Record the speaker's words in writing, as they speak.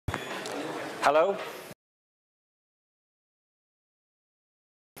Hello.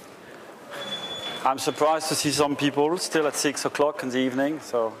 I'm surprised to see some people still at 6 o'clock in the evening,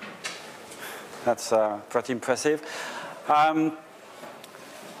 so that's pretty impressive.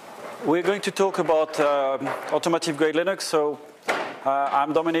 We're going to talk about automotive-grade Linux. So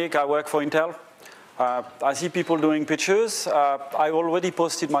I'm Dominig, I work for Intel. I see people doing pictures. I already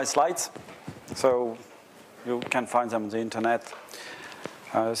posted my slides, so you can find them on the internet.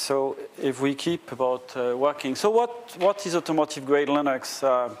 So if we keep about working. So what is automotive-grade Linux?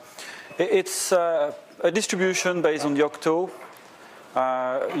 It's a distribution based on Yocto,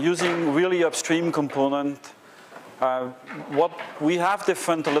 using really upstream component. What we have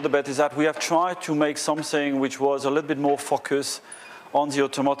different a little bit is that we have tried to make something which was a little bit more focused on the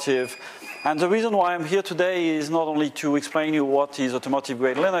automotive. And the reason why I'm here today is not only to explain you what is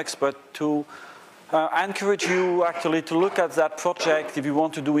automotive-grade Linux, but to encourage you actually to look at that project if you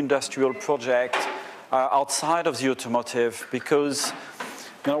want to do industrial project outside of the automotive, because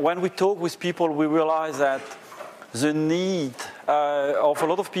when we talk with people, we realize that the need of a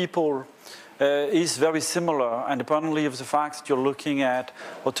lot of people is very similar, and dependently of the fact that you're looking at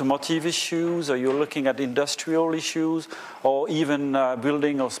automotive issues, or you're looking at industrial issues, or even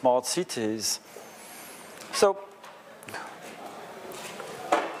building of smart cities. So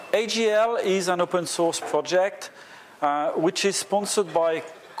AGL is an open source project which is sponsored by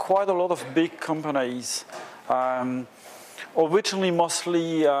quite a lot of big companies. Originally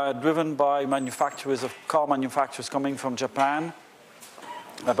mostly driven by manufacturers of car manufacturers coming from Japan.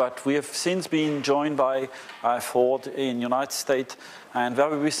 But we have since been joined by Ford in the United States and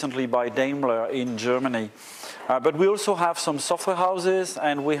very recently by Daimler in Germany. But we also have some software houses,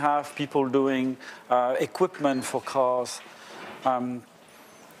 and we have people doing equipment for cars.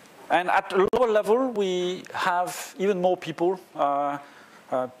 And at a lower level, we have even more people.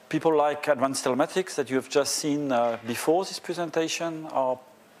 People like Advanced Telematics that you have just seen before this presentation are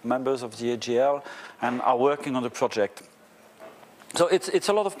members of the AGL and are working on the project. So it's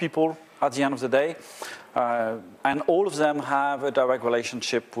a lot of people at the end of the day, and all of them have a direct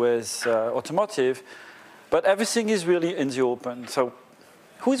relationship with automotive, but everything is really in the open. So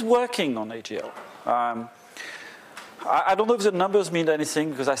who is working on AGL? I don't know if the numbers mean anything,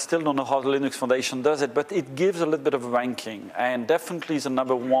 because I still don't know how the Linux Foundation does it, but it gives a little bit of a ranking. And definitely the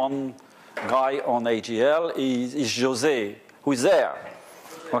number one guy on AGL is Jose, who is there.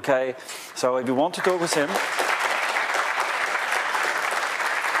 Okay, so if you want to talk with him.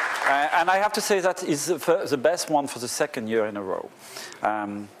 And I have to say that is the best one for the second year in a row.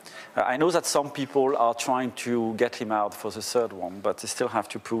 I know that some people are trying to get him out for the third one, but they still have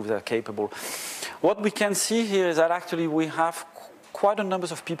to prove they're capable. What we can see here is that actually we have quite a number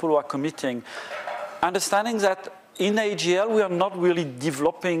of people who are committing, understanding that in AGL we are not really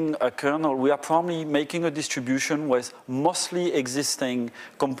developing a kernel, we are probably making a distribution with mostly existing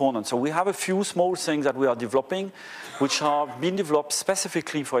components. So we have a few small things that we are developing, which are being developed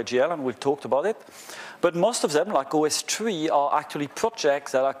specifically for AGL, and we'll talk about it. But most of them, like OS3, are actually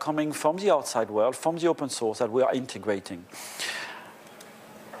projects that are coming from the outside world, from the open source, that we are integrating.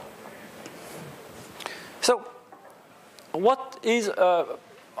 So what is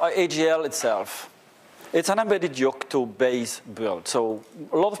AGL itself? It's an embedded Yocto-based build. So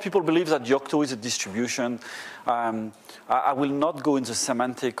a lot of people believe that Yocto is a distribution. I will not go into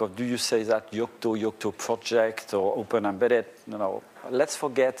semantic of do you say that Yocto project or open embedded. No, let's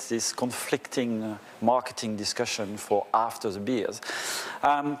forget this conflicting marketing discussion for after the beers.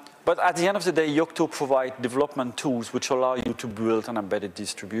 But at the end of the day, Yocto provides development tools which allow you to build an embedded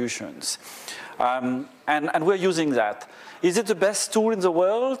distributions. And we're using that. Is it the best tool in the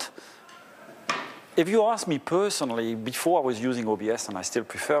world? If you ask me personally, before I was using OBS and I still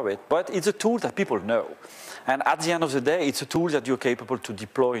prefer it, but it's a tool that people know. And at the end of the day, it's a tool that you're capable to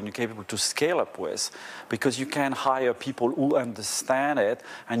deploy and you're capable to scale up with, because you can hire people who understand it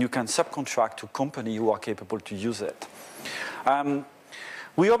and you can subcontract to companies who are capable to use it.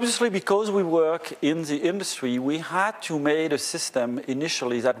 We obviously, because we work in the industry, we had to make a system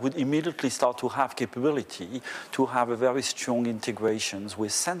initially that would immediately start to have capability to have a very strong integrations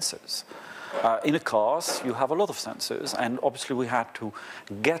with sensors. In the cars, you have a lot of sensors, and obviously we had to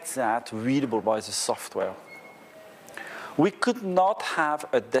get that readable by the software. We could not have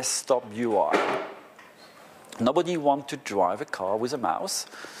a desktop UI. Nobody wants to drive a car with a mouse.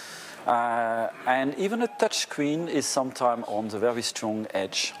 And even a touch screen is sometimes on the very strong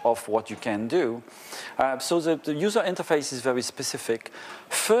edge of what you can do. So the user interface is very specific.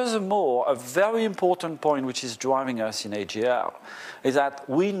 Furthermore, a very important point which is driving us in AGL is that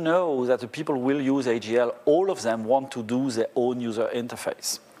we know that the people who will use AGL, all of them want to do their own user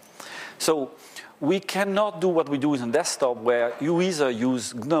interface. So we cannot do what we do in desktop, where you either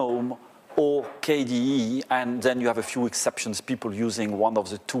use GNOME or KDE, and then you have a few exceptions, people using one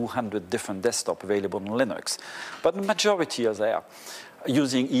of the 200 different desktop available on Linux. But the majority are there,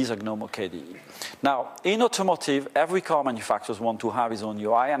 using either GNOME or KDE. Now, in automotive, every car manufacturer wants to have his own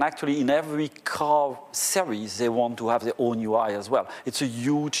UI, and actually in every car series, they want to have their own UI as well. It's a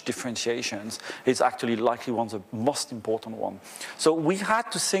huge differentiation. It's actually likely one of the most important ones. So we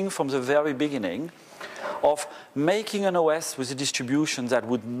had to think from the very beginning of making an OS with a distribution that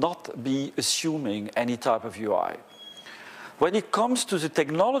would not be assuming any type of UI. When it comes to the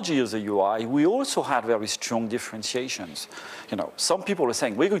technology of the UI, we also had very strong differentiations. You know, some people are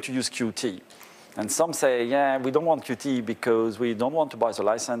saying, we're going to use Qt. And some say, yeah, we don't want Qt because we don't want to buy the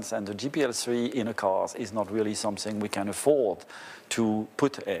license, and the GPL3 in a car is not really something we can afford to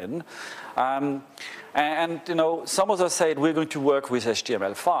put in. And you know, some others said, we're going to work with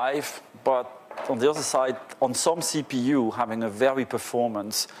HTML5, but on the other side, on some CPU, having a very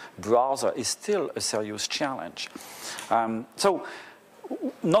performance browser is still a serious challenge. So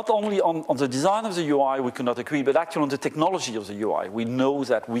not only on the design of the UI we could not agree, but actually on the technology of the UI. We know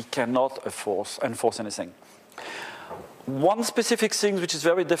that we cannot enforce anything. One specific thing which is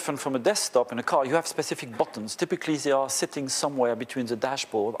very different from a desktop in a car, you have specific buttons. Typically, they are sitting somewhere between the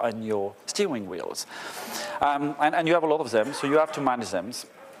dashboard and your steering wheels. And you have a lot of them, so you have to manage them.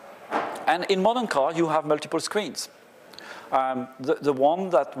 And in modern car, you have multiple screens. The one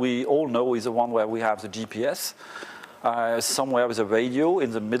that we all know is the one where we have the GPS, somewhere with a radio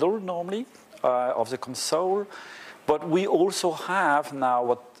in the middle, normally, of the console. But we also have now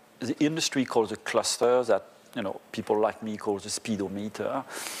what the industry calls a cluster that, you know, people like me call the speedometer.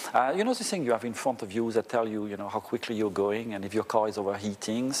 You know the thing you have in front of you that tell you, you know, how quickly you're going and if your car is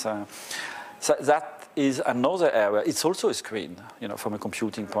overheating. So that is another area. It's also a screen, you know, from a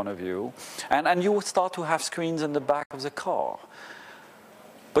computing point of view. And you start to have screens in the back of the car.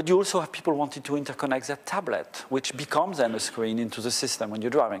 But you also have people wanting to interconnect their tablet, which becomes then a screen into the system when you're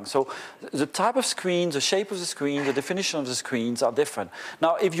driving. So the type of screen, the shape of the screen, the definition of the screens are different.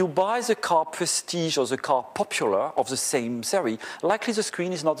 Now, if you buy the car Prestige or the car Popular of the same series, likely the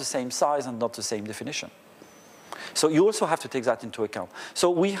screen is not the same size and not the same definition. So you also have to take that into account. So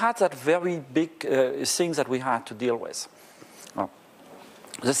we had that very big things that we had to deal with.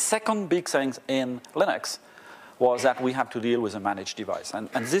 The second big thing in Linux was that we had to deal with a managed device. And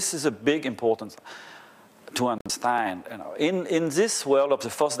this is a big importance to understand. You know, in this world of the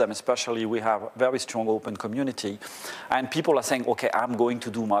FOSDEM especially, we have a very strong open community. And people are saying, OK, I'm going to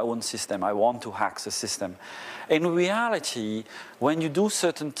do my own system. I want to hack the system. In reality, when you do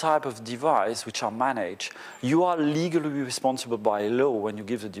certain type of device which are managed, you are legally responsible by law when you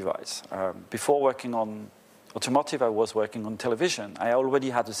give the device. Before working on automotive, I was working on television. I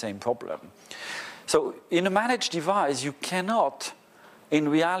already had the same problem. So in a managed device, you cannot, in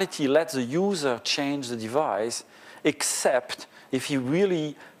reality, let the user change the device, except if he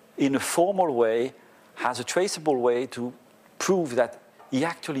really, in a formal way, has a traceable way to prove that he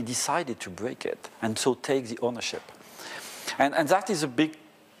actually decided to break it, and so take the ownership. And that is a big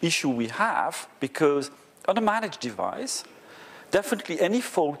issue we have, because on a managed device, definitely any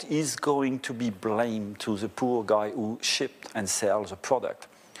fault is going to be blamed to the poor guy who shipped and sells the product.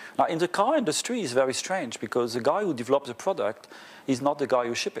 Now, in the car industry, it's very strange, because the guy who developed the product is not the guy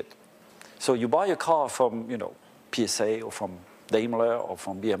who shipped it. So you buy a car from, you know, PSA or from Daimler or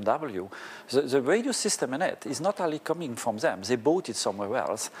from BMW, the radio system in it is not only coming from them. They bought it somewhere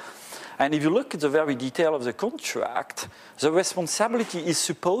else. And if you look at the very detail of the contract, the responsibility is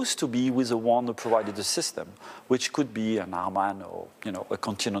supposed to be with the one who provided the system, which could be an Harman or, you know, a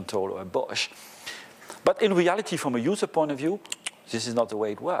Continental or a Bosch. But in reality, from a user point of view, this is not the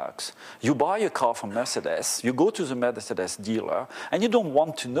way it works. You buy a car from Mercedes, you go to the Mercedes dealer, and you don't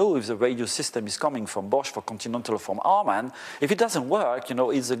want to know if the radio system is coming from Bosch, from Continental, or from Harman. If it doesn't work, you know,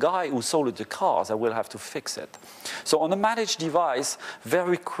 it's the guy who sold the car that will have to fix it. So on a managed device,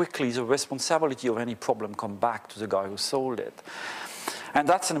 very quickly the responsibility of any problem comes back to the guy who sold it. And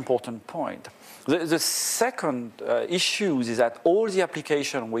that's an important point. The second issue is that all the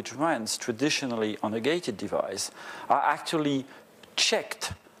application which runs traditionally on a gated device are actually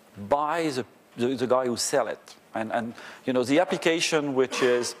checked by the guy who sells it. And you know, the application which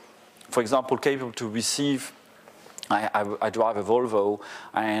is, for example, capable to receive, I drive a Volvo,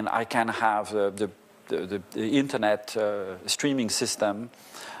 and I can have the internet streaming system,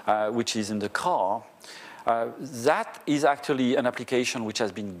 which is in the car. That is actually an application which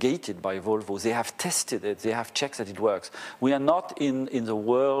has been gated by Volvo. They have tested it. They have checked that it works. We are not in the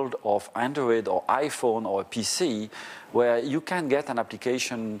world of Android or iPhone or a PC where you can get an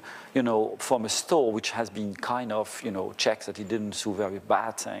application, from a store which has been kind of, checked that it didn't do very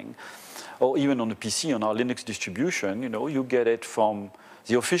bad thing. Or even on a PC, on our Linux distribution, you get it from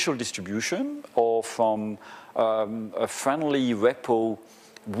the official distribution or from a friendly repo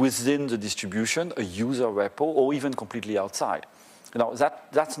within the distribution, a user repo, or even completely outside.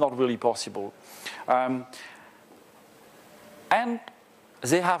 That's not really possible. And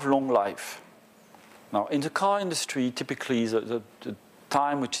they have long life. Now, in the car industry, typically the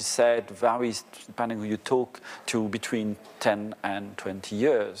time which is said varies depending who you talk to, between 10 and 20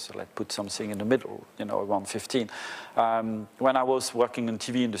 years. Let's put something in the middle, around 15. When I was working in the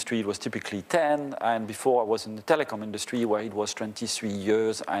TV industry, it was typically 10, and before I was in the telecom industry where it was 23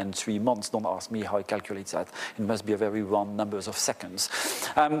 years and 3 months. Don't ask me how I calculate that. It must be a very round numbers of seconds.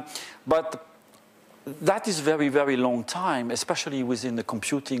 But that is very, very long time, especially within the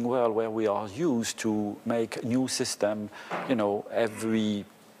computing world where we are used to make a new system, every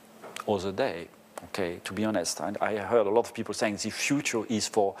other day. Okay, to be honest, and I heard a lot of people saying the future is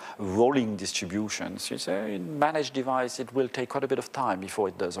for rolling distributions. You say in managed device, it will take quite a bit of time before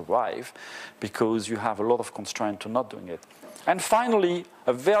it does arrive because you have a lot of constraint to not doing it. And finally,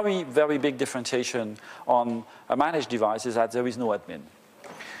 a very, very big differentiation on a managed device is that there is no admin.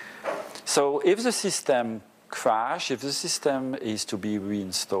 So if the system crashes, if the system is to be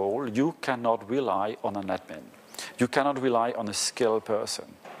reinstalled, you cannot rely on an admin. You cannot rely on a skilled person.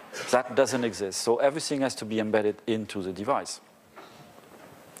 That doesn't exist. So everything has to be embedded into the device.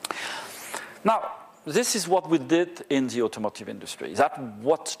 Now, this is what we did in the automotive industry. That's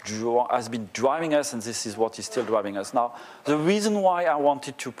what has been driving us, and this is what is still driving us. Now, the reason why I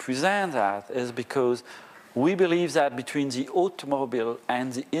wanted to present that is because we believe that between the automobile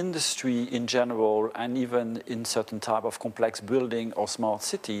and the industry in general, and even in certain type of complex building or smart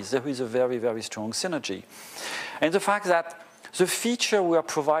cities, there is a very, very strong synergy. And the fact that the features we are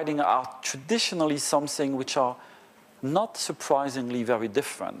providing are traditionally something which are not surprisingly very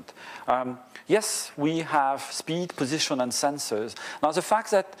different. Yes, we have speed, position, and sensors. Now, the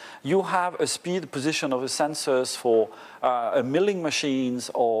fact that you have a speed, position of the sensors for milling machines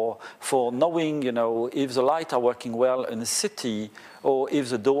or for knowing, if the lights are working well in a city or if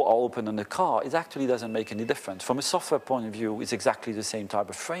the door are open in a car, it actually doesn't make any difference. From a software point of view, it's exactly the same type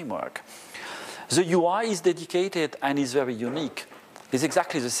of framework. The UI is dedicated and is very unique. It's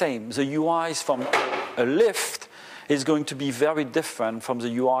exactly the same. The UI is from a lift is going to be very different from the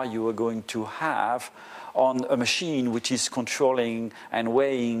UI you are going to have on a machine which is controlling and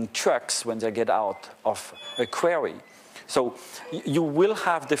weighing trucks when they get out of a quarry. So you will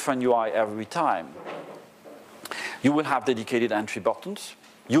have different UI every time. You will have dedicated entry buttons.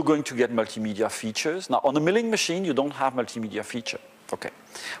 You're going to get multimedia features. Now, on a milling machine, you don't have multimedia feature. Okay.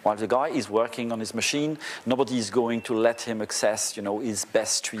 While the guy is working on his machine, nobody is going to let him access, his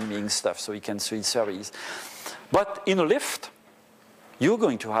best streaming stuff so he can see series. But in a lift, you're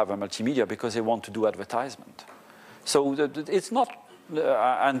going to have a multimedia because they want to do advertisement. So it's not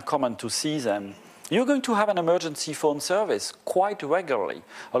uncommon to see them. You're going to have an emergency phone service quite regularly.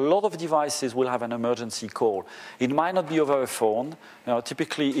 A lot of devices will have an emergency call. It might not be over a phone.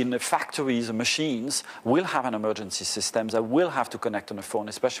 Typically in the factories, the machines will have an emergency system that will have to connect on a phone,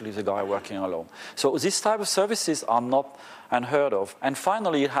 especially the guy working alone. So this type of services are not unheard of. And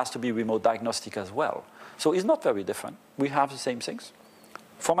finally, it has to be remote diagnostic as well. So it's not very different. We have the same things.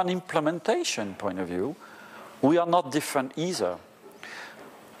 From an implementation point of view, we are not different either.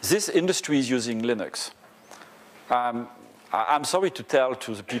 This industry is using Linux. I'm sorry to tell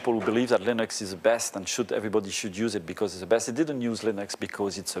to the people who believe that Linux is the best and everybody should use it because it's the best. They didn't use Linux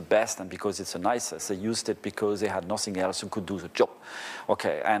because it's the best and because it's the nicest. They used it because they had nothing else and could do the job.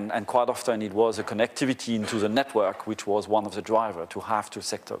 Okay, and quite often it was a connectivity into the network which was one of the drivers to have to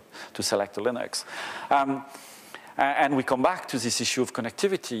select a Linux. And we come back to this issue of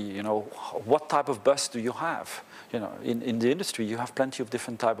connectivity. What type of bus do you have? In the industry, you have plenty of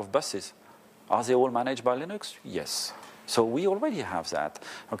different type of buses. Are they all managed by Linux? Yes. So we already have that.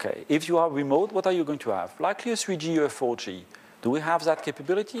 Okay. If you are remote, what are you going to have? Likely a 3G or a 4G. Do we have that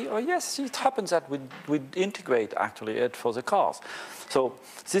capability? Oh, yes, it happens that we integrate actually it for the cars. So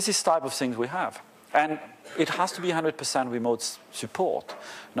this is type of things we have. And it has to be 100% remote support.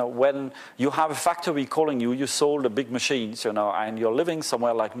 When you have a factory calling you, you sold a big machines, and you're living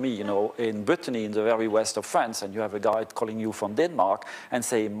somewhere like me, in Brittany, in the very west of France, and you have a guy calling you from Denmark and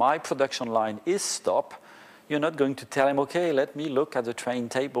say, my production line is stopped. you're not going to tell him, okay, let me look at the train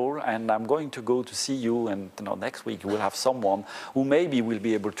table and I'm going to go to see you, and next week you will have someone who maybe will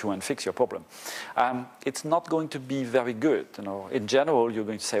be able to fix your problem. It's not going to be very good. In general, you're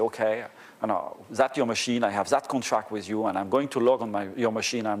going to say, okay, that's your machine, I have that contract with you, and I'm going to log on your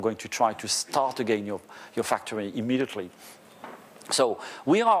machine, I'm going to try to start again your factory immediately. So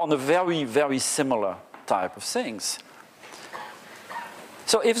we are on a very, very similar type of things.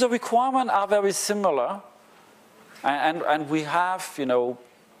 So if the requirements are very similar, and we have,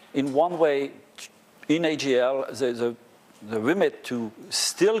 in one way, in AGL, the remit to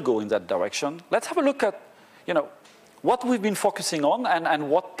still go in that direction, let's have a look at, what we've been focusing on and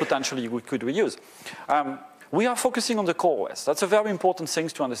what potentially we could reuse. We are focusing on the core OS. That's a very important thing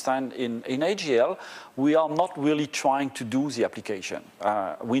to understand. In AGL, we are not really trying to do the application.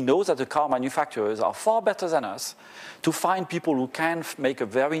 We know that the car manufacturers are far better than us to find people who can make a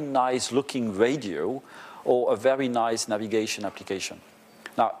very nice looking radio or a very nice navigation application.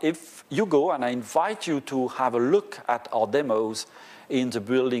 Now, if you go, and I invite you to have a look at our demos in the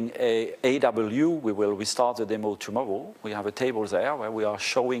building AW, we will restart the demo tomorrow. We have a table there where we are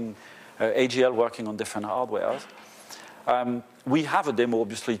showing AGL working on different hardwares. We have a demo,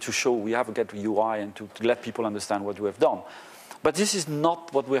 obviously, to show. We have a get UI and to let people understand what we have done. But this is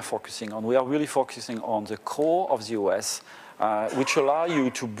not what we're focusing on. We are really focusing on the core of the OS, which allow you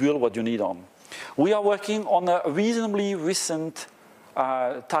to build what you need on. We are working on a reasonably recent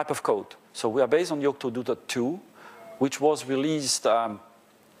type of code. So we are based on Yocto 2.2, which was released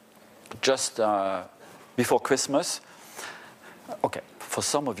just before Christmas. Okay, for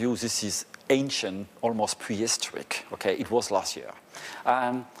some of you, this is ancient, almost prehistoric. Okay, it was last year.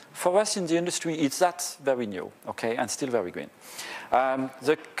 For us in the industry, that's very new, okay, and still very green.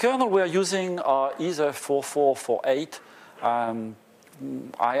 The kernel we're using are either 4.4, 4.8.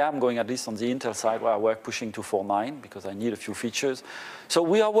 I am going at least on the Intel side where I work pushing to 4.9 because I need a few features. So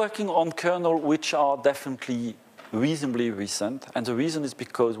we are working on kernel which are definitely reasonably recent, and the reason is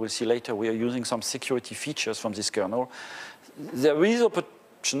because we'll see later we are using some security features from this kernel. There is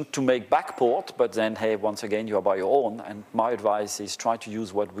option to make backport, but then, hey, once again, you are by your own, and my advice is try to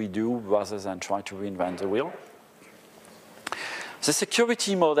use what we do rather than try to reinvent the wheel. The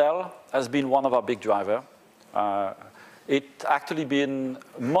security model has been one of our big drivers. It actually been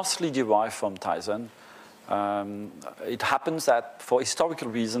mostly derived from Tizen. It happens that for historical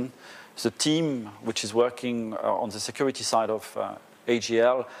reason, the team which is working on the security side of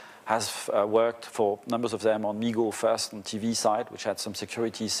AGL has worked for numbers of them on Migo first on TV side, which had some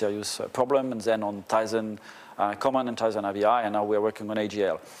security serious problem, and then on Tizen Common and Tizen AVI, and now we're working on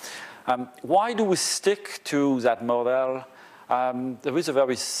AGL. Why do we stick to that model? There is a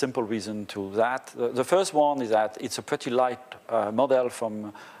very simple reason to that. The first one is that it's a pretty light model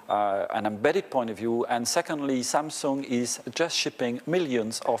from an embedded point of view, and secondly, Samsung is just shipping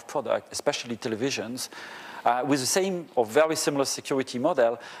millions of products, especially televisions, with the same or very similar security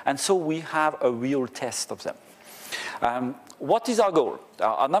model, and so we have a real test of them. What is our goal?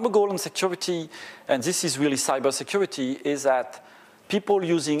 Our number goal in security, and this is really cybersecurity, is that people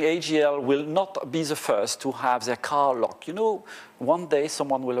using AGL will not be the first to have their car locked. One day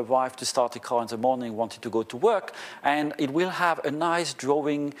someone will arrive to start a car in the morning, wanting to go to work, and it will have a nice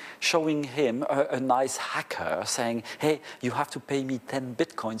drawing showing him a nice hacker saying, hey, you have to pay me 10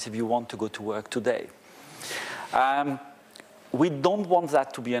 bitcoins if you want to go to work today. We don't want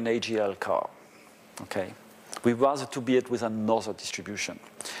that to be an AGL car, okay? We'd rather to be it with another distribution.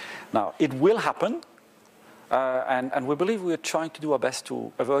 Now, it will happen. And we believe we are trying to do our best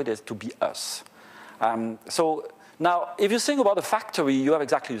to avoid it to be us. So now, if you think about a factory, you have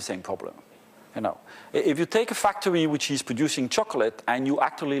exactly the same problem. If you take a factory which is producing chocolate and you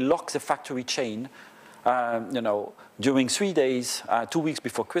actually lock the factory chain, during 3 days, 2 weeks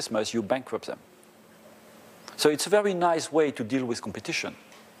before Christmas, you bankrupt them. So it's a very nice way to deal with competition.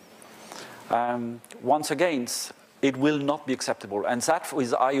 Once again, it will not be acceptable. And that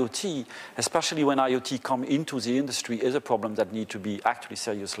with IoT, especially when IoT come into the industry, is a problem that needs to be actually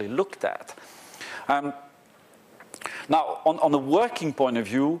seriously looked at. Now, on a working point of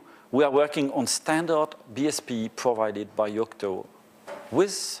view, we are working on standard BSP provided by Yocto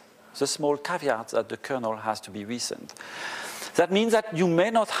with the small caveat that the kernel has to be recent. That means that you may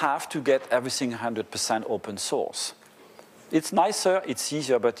not have to get everything 100% open source. It's nicer, it's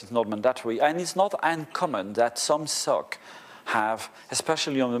easier, but it's not mandatory. And it's not uncommon that some SOC have,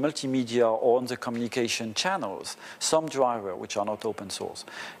 especially on the multimedia or on the communication channels, some drivers which are not open source.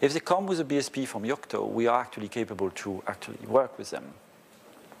 If they come with a BSP from Yocto, we are actually capable to actually work with them.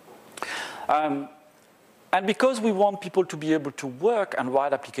 And because we want people to be able to work and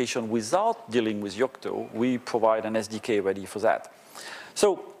write application without dealing with Yocto, we provide an SDK ready for that.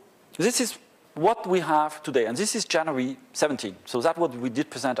 So this is what we have today, and this is January 17. So that's what we did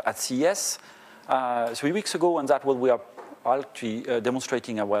present at CES 3 weeks ago, and that's what we are actually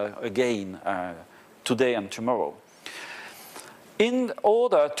demonstrating again today and tomorrow. In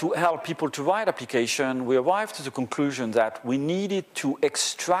order to help people to write application, we arrived to the conclusion that we needed to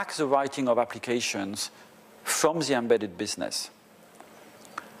extract the writing of applications from the embedded business.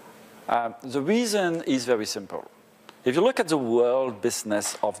 The reason is very simple. If you look at the world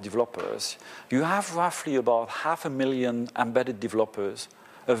business of developers, you have roughly about 500,000 embedded developers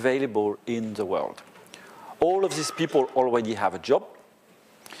available in the world. All of these people already have a job.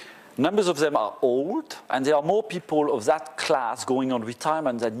 Numbers of them are old, and there are more people of that class going on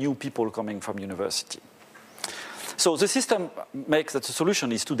retirement than new people coming from university. So the system makes that the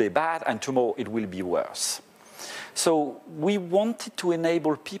solution is today bad, and tomorrow it will be worse. So we wanted to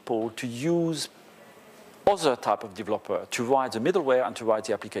enable people to use other type of developer to write the middleware and to write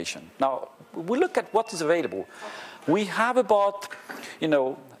the application. Now, we look at what is available. We have about,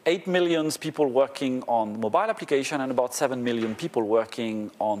 8 million people working on mobile application and about 7 million people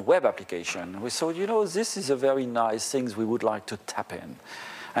working on web application. We thought, this is a very nice thing we would like to tap in.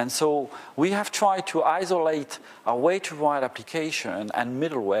 And so we have tried to isolate our way to write application and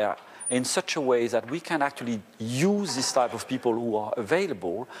middleware in such a way that we can actually use this type of people who are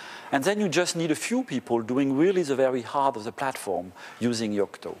available, and then you just need a few people doing really the very heart of the platform using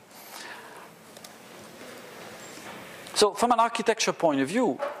Yocto. So from an architecture point of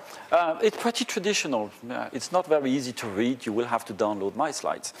view, it's pretty traditional. It's not very easy to read. You will have to download my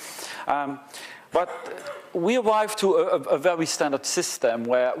slides. But we arrived to a very standard system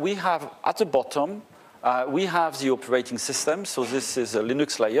where we have, at the bottom, we have the operating system. So this is a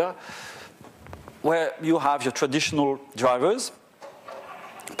Linux layer where you have your traditional drivers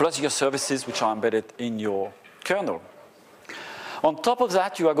plus your services which are embedded in your kernel. On top of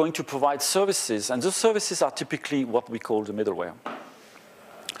that, you are going to provide services, and those services are typically what we call the middleware.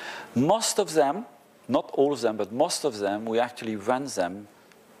 Most of them, not all of them, but most of them, we actually run them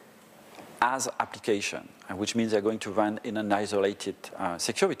as application, which means they're going to run in an isolated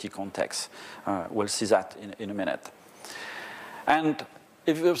security context. We'll see that in a minute. And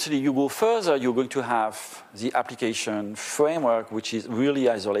if obviously you go further, you're going to have the application framework, which is really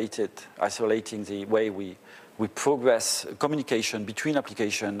isolating the way we progress communication between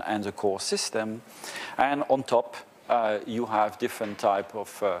application and the core system. And on top, you have different type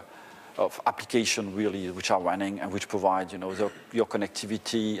of application really which are running and which provide your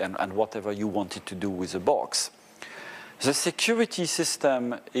connectivity and whatever you wanted to do with the box. The security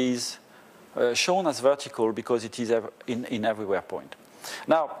system is shown as vertical because it is in everywhere point.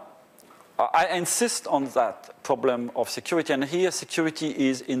 Now, I insist on that problem of security, and here security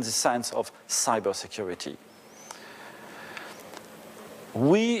is in the sense of cybersecurity.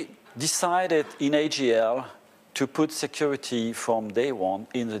 We decided in AGL to put security from day one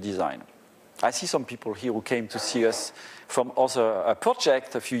in the design. I see some people here who came to see us from other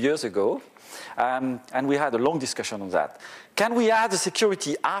project a few years ago, and we had a long discussion on that. Can we add the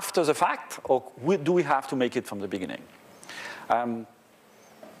security after the fact, or do we have to make it from the beginning?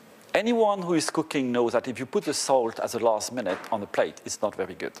 Anyone who is cooking knows that if you put the salt at the last minute on the plate, it's not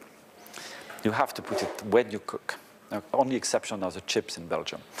very good. You have to put it when you cook. The only exception are the chips in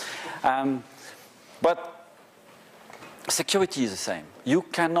Belgium. But security is the same. You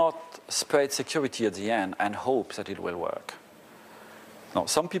cannot spread security at the end and hope that it will work. Now,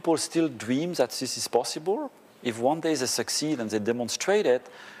 some people still dream that this is possible. If one day they succeed and they demonstrate it,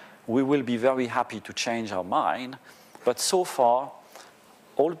 we will be very happy to change our mind. But so far,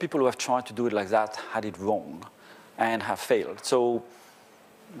 all the people who have tried to do it like that had it wrong and have failed. So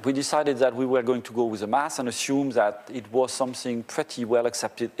we decided that we were going to go with the mass and assume that it was something pretty well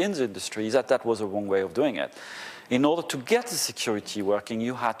accepted in the industry, that was a wrong way of doing it. In order to get the security working,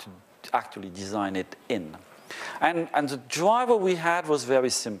 you had to actually design it in. And the driver we had was very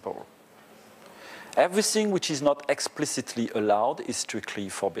simple. Everything which is not explicitly allowed is strictly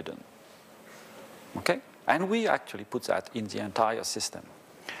forbidden. Okay? And we actually put that in the entire system.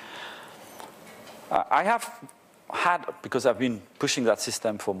 I have had, because I've been pushing that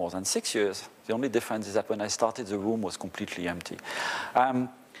system for more than 6 years, the only difference is that when I started, the room was completely empty.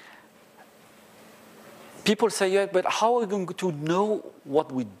 People say, yeah, but how are we going to know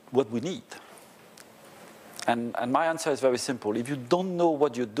what we need? And my answer is very simple. If you don't know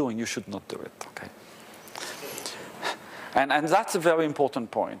what you're doing, you should not do it, okay? And that's a very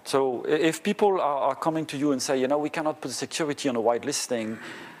important point. So if people are coming to you and say, we cannot put security on a whitelisting,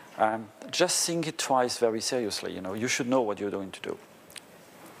 just think it twice very seriously. You should know what you're going to do.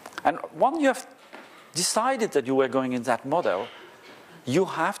 And once you have decided that you were going in that model, you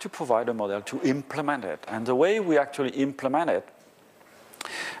have to provide a model to implement it. And the way we actually implement it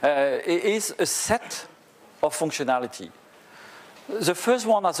is a set of functionality. The first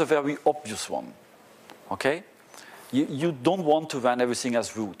one is a very obvious one, okay? You don't want to run everything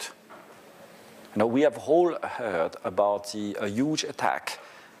as root. We have all heard about a huge attack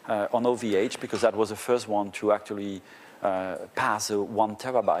on OVH, because that was the first one to actually pass 1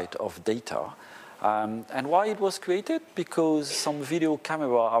 terabyte of data. And why it was created? Because some video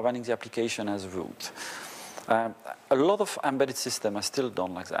camera are running the application as root. A lot of embedded systems are still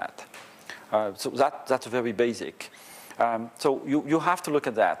done like that. So that's very basic. So you have to look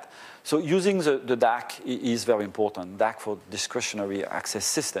at that. So using the DAC is very important. DAC for discretionary access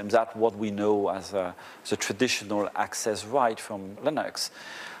system. That's what we know as the traditional access right from Linux.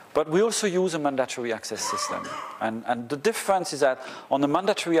 But we also use a mandatory access system. And the difference is that on a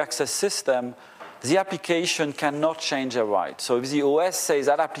mandatory access system, the application cannot change a write. So if the OS says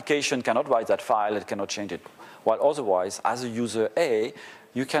that application cannot write that file, it cannot change it. While otherwise, as a user A,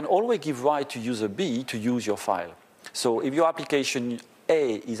 you can always give right to user B to use your file. So if your application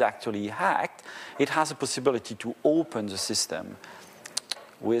A is actually hacked, it has a possibility to open the system.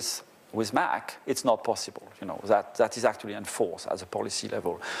 With Mac, it's not possible. That is actually enforced as a policy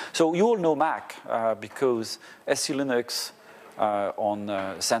level. So you all know Mac because SC Linux on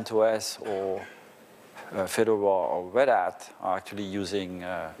CentOS or Fedora or Red Hat are actually using,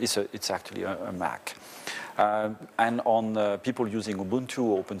 it's actually a Mac. And on people using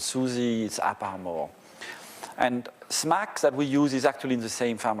Ubuntu, OpenSUSE, it's AppArmor. And SMAC that we use is actually in the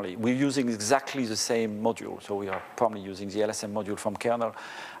same family. We're using exactly the same module. So we are probably using the LSM module from kernel.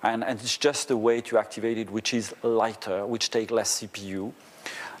 And it's just a way to activate it, which is lighter, which takes less CPU.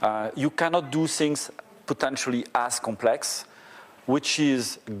 You cannot do things potentially as complex, which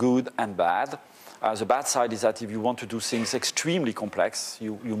is good and bad. The bad side is that if you want to do things extremely complex,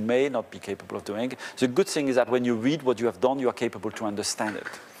 you may not be capable of doing. The good thing is that when you read what you have done, you are capable to understand it.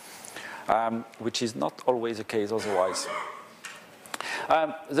 Which is not always the case otherwise.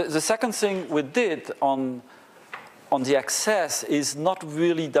 The second thing we did on the access is not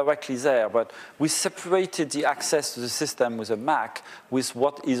really directly there, but we separated the access to the system with a Mac with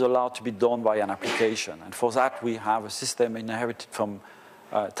what is allowed to be done by an application. And for that, we have a system inherited from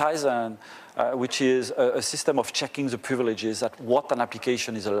Tizen, which is a system of checking the privileges that what an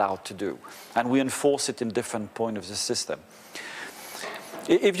application is allowed to do. And we enforce it in different points of the system.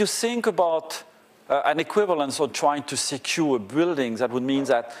 If you think about an equivalence of trying to secure buildings, that would mean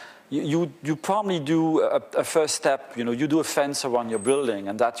that you probably do a first step. You do a fence around your building,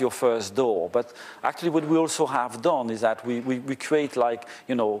 and that's your first door. But actually, what we also have done is that we create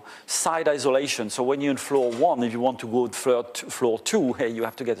side isolation. So when you're in floor 1, if you want to go to floor 2, hey, you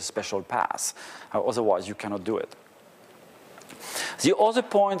have to get a special pass. Otherwise, you cannot do it. The other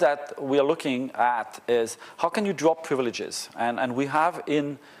point that we are looking at is how can you drop privileges? And we have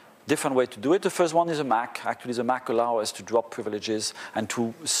in different ways to do it. The first one is a Mac. Actually, the Mac allows us to drop privileges and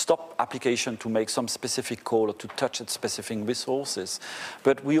to stop application to make some specific call or to touch at specific resources.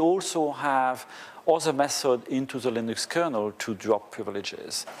 But we also have other methods into the Linux kernel to drop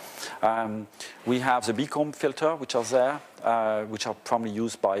privileges. We have the beacon filter, which are there, which are probably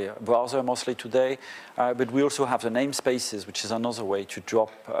used by a browser mostly today. But we also have the namespaces, which is another way to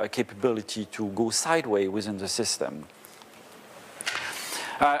drop capability to go sideways within the system.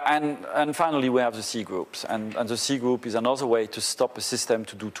 And finally, we have the C groups. And the C group is another way to stop a system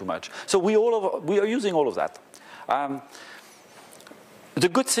to do too much. So we are using all of that. The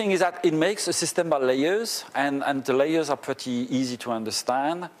good thing is that it makes a system by layers, and the layers are pretty easy to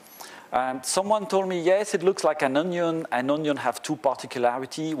understand. Someone told me, yes, it looks like an onion. An onion have two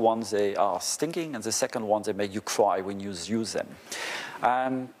particularities. One, they are stinking, and the second one, they make you cry when you use them.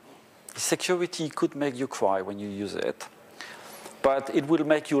 Security could make you cry when you use it, but it will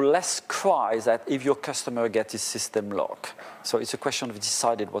make you less cry that if your customer gets his system locked. So it's a question of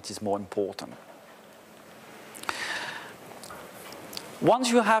deciding what is more important.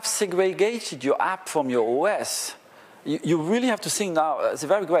 Once you have segregated your app from your OS, you really have to think now, it's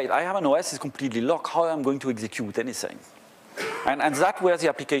very great, I have an OS, it's completely locked, how am I going to execute anything? And that's where the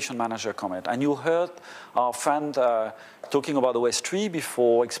application manager comes in. And you heard our friend talking about OS 3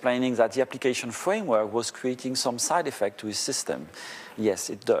 before, explaining that the application framework was creating some side effect to his system.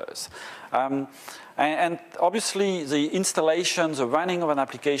 Yes, it does. And obviously, the installation, the running of an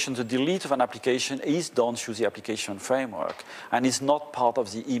application, the delete of an application is done through the application framework and is not part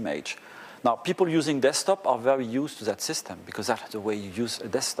of the image. Now, people using desktop are very used to that system because that's the way you use a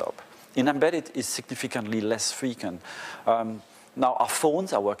desktop. In embedded, it's significantly less frequent. Now, our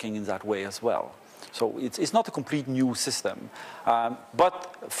phones are working in that way as well. So it's not a complete new system.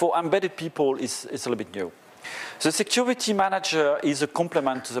 But for embedded people, it's a little bit new. The security manager is a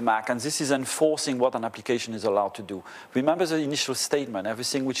complement to the Mac, and this is enforcing what an application is allowed to do. Remember the initial statement,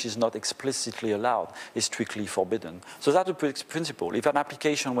 everything which is not explicitly allowed is strictly forbidden. So that's the principle. If an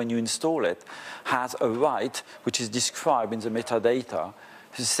application, when you install it, has a right which is described in the metadata,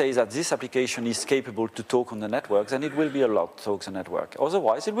 to say that this application is capable to talk on the network, then it will be allowed to talk on the network.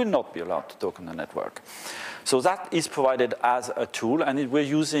 Otherwise, it will not be allowed to talk on the network. So that is provided as a tool, and we're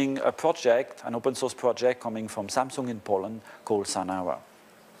using a project, an open source project coming from Samsung in Poland called Sanara.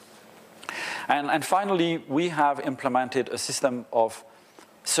 And finally, we have implemented a system of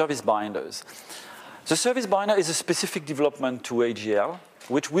service binders. The service binder is a specific development to AGL,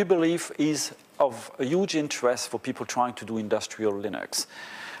 which we believe is of a huge interest for people trying to do industrial Linux.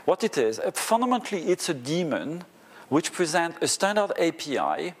 What it is, fundamentally, it's a daemon which presents a standard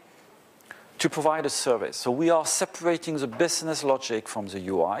API to provide a service. So we are separating the business logic from the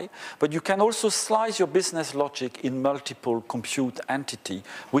UI, but you can also slice your business logic in multiple compute entities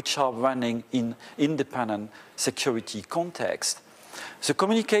which are running in independent security context. The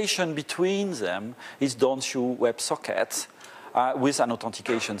communication between them is done through WebSockets with an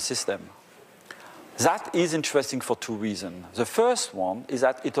authentication system. That is interesting for two reasons. The first one is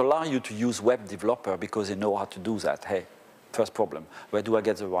that it allows you to use web developer because they know how to do that. Hey, first problem, where do I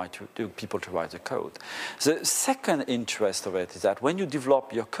get the right people to write the code? The second interest of it is that when you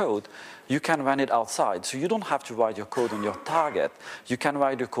develop your code, you can run it outside. So you don't have to write your code on your target. You can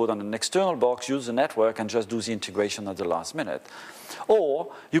write your code on an external box, use the network, and just do the integration at the last minute.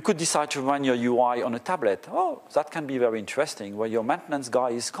 Or you could decide to run your UI on a tablet. Oh, that can be very interesting. Where your maintenance guy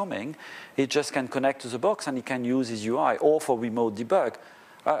is coming, he just can connect to the box and he can use his UI, or for remote debug.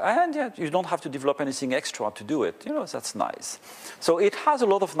 And yet you don't have to develop anything extra to do it. You know, that's nice. So it has a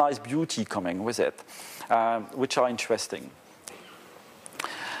lot of nice beauty coming with it, which are interesting.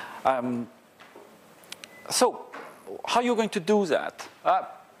 So how are you going to do that?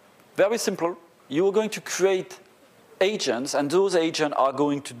 Very simple. You are going to create agents, and those agents are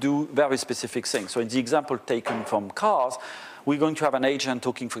going to do very specific things. So in the example taken from cars, we're going to have an agent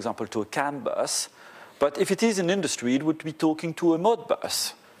talking, for example, to a CAN bus. But if it is in industry, it would be talking to a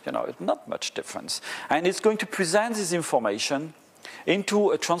Modbus. You know, not much difference. And it's going to present this information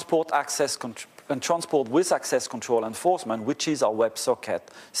into a transport with access control enforcement, which is our WebSocket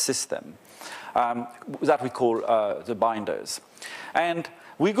system that we call the binders. And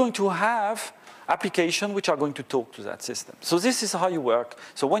we're going to have applications which are going to talk to that system. So this is how you work.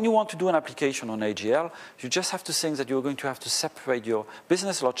 So when you want to do an application on AGL, you just have to think that you're going to have to separate your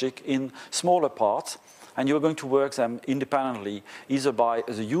business logic in smaller parts, and you're going to work them independently, either by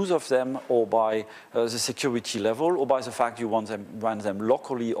the use of them or by the security level, or by the fact you want them run them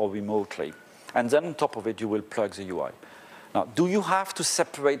locally or remotely. And then on top of it, you will plug the UI. Now, do you have to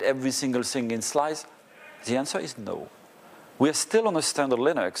separate every single thing in slice? The answer is no. We are still on a standard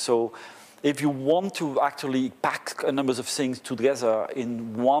Linux, so if you want to actually pack a number of things together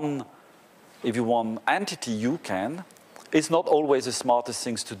in one, if you want, entity, you can. It's not always the smartest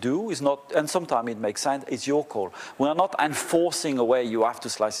things to do. It's not, and sometimes it makes sense. It's your call. We are not enforcing a way you have to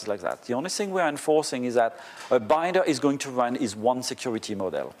slice it like that. The only thing we are enforcing is that a binder is going to run is one security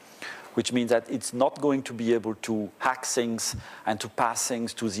model, which means that it's not going to be able to hack things and to pass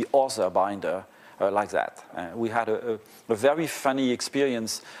things to the other binder like that. We had a very funny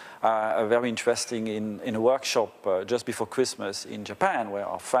experience, very interesting in a workshop just before Christmas in Japan, where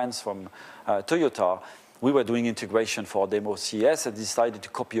our friends from Toyota, we were doing integration for demo CS and decided to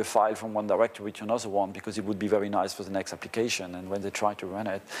copy a file from one directory to another one because it would be very nice for the next application. And when they try to run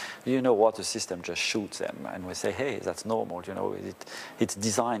it, you know what, the system just shoots them. And we say, hey, that's normal, you know, it's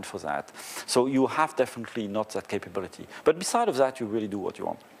designed for that. So you have definitely not that capability. But beside of that, you really do what you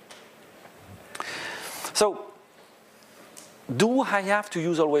want. So, do I have to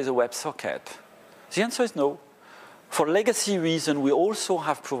use always a WebSocket? The answer is no. For legacy reason, we also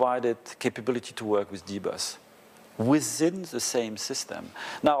have provided capability to work with dbus within the same system.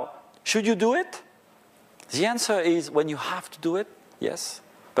 Now, should you do it? The answer is when you have to do it, yes.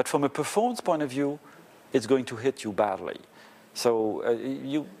 But from a performance point of view, it's going to hit you badly. So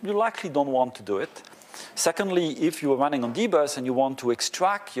you likely don't want to do it. Secondly, if you are running on dbus and you want to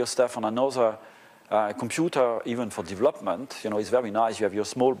extract your stuff on another computer, even for development, you know, it's very nice. You have your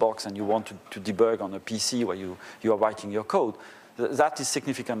small box and you want to debug on a PC where you are writing your code. that is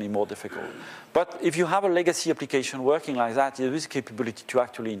significantly more difficult. But if you have a legacy application working like that, there is capability to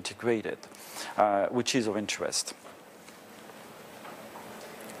actually integrate it, which is of interest.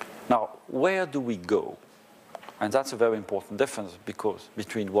 Now, where do we go? And that's a very important difference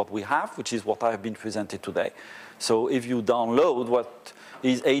between what we have, which is what I have been presented today. So if you download what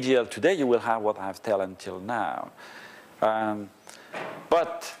is AGL today, you will have what I have told until now.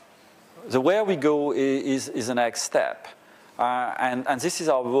 But the where we go is the next step. And this is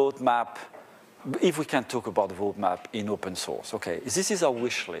our roadmap, if we can talk about the roadmap in open source. Okay, this is our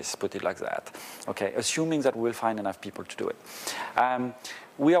wish list, put it like that. Okay, assuming that we'll find enough people to do it.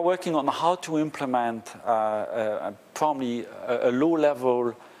 We are working on how to implement probably a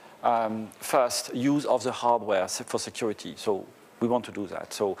low-level first use of the hardware for security. So we want to do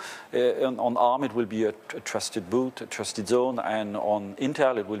that. So on ARM, it will be a trusted boot, a trusted zone, and on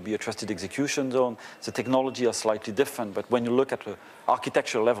Intel, it will be a trusted execution zone. The technology are slightly different, but when you look at the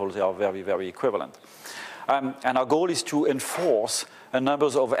architectural level, they are very, very equivalent. And our goal is to enforce a number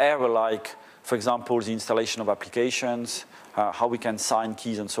of areas like, for example, the installation of applications, how we can sign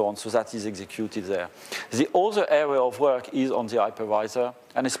keys and so on, so that is executed there. The other area of work is on the hypervisor,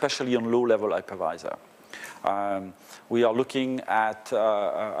 and especially on low-level hypervisor. We are looking at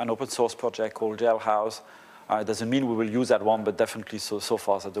an open source project called Jailhouse. Doesn't mean we will use that one, but definitely so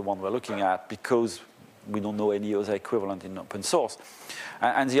far that's the one we're looking at, because we don't know any other equivalent in open source.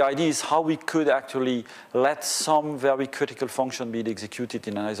 And the idea is how we could actually let some very critical function be executed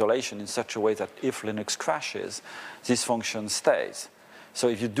in an isolation in such a way that if Linux crashes, this function stays. So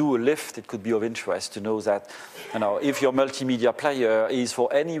if you do a lift, it could be of interest to know that, if your multimedia player is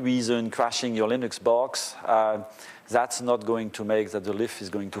for any reason crashing your Linux box, that's not going to make that the lift is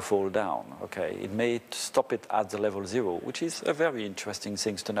going to fall down. Okay, it may stop it at the level 0, which is a very interesting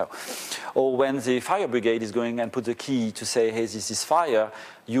thing to know. Or when the fire brigade is going and put the key to say, hey, this is fire,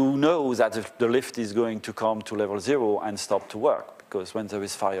 you know that the lift is going to come to level 0 and stop to work, because when there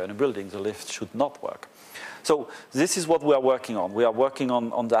is fire in a building, the lift should not work. So this is what we are working on. We are working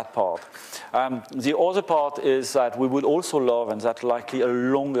on that part. The other part is that we would also love, and that's likely a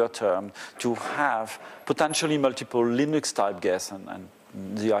longer term, to have potentially multiple Linux type guests. And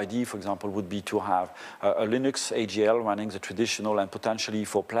the idea, for example, would be to have a Linux AGL running the traditional, and potentially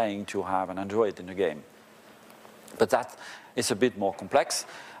for playing to have an Android in the game. But that is a bit more complex.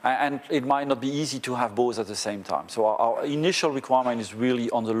 And it might not be easy to have both at the same time. So our initial requirement is really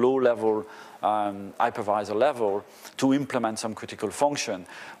on the low-level hypervisor level to implement some critical function,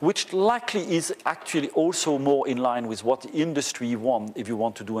 which likely is actually also more in line with what the industry wants if you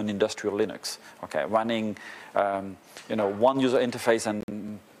want to do an industrial Linux. Okay, running one user interface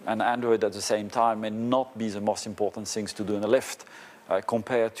and Android at the same time may not be the most important things to do in a lift.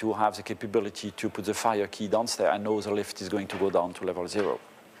 Compared to have the capability to put the fire key downstairs and know the lift is going to go down to level 0.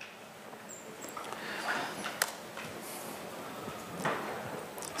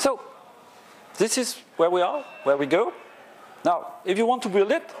 So this is where we are, where we go. Now, if you want to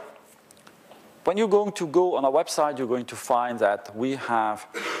build it, when you're going to go on our website, you're going to find that we have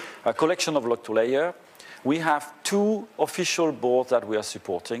a collection of log2layer. We have 2 official boards that we are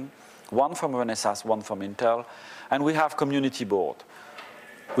supporting, one from Renesas, one from Intel, and we have community board,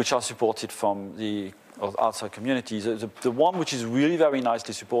 which are supported from the outside communities. The one which is really very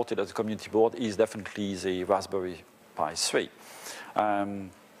nicely supported as a community board is definitely the Raspberry Pi 3.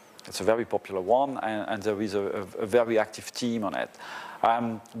 It's a very popular one, and there is a very active team on it.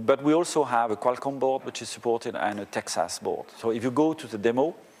 But we also have a Qualcomm board, which is supported, and a Texas board. So if you go to the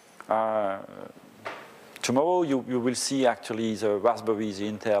demo, tomorrow you will see actually the Raspberry,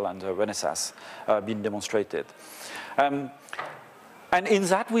 the Intel, and the Renesas being demonstrated. And in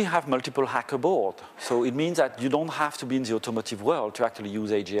that, we have multiple hacker board. So it means that you don't have to be in the automotive world to actually use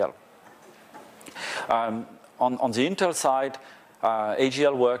AGL. On the Intel side,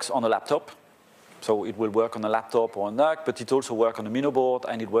 AGL works on a laptop. So it will work on a laptop or a NUC, but it also works on a Minoboard,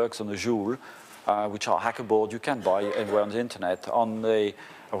 and it works on a Joule, which are hacker board you can buy anywhere on the internet. On the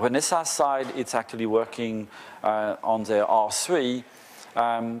Renesas side, it's actually working on the R3,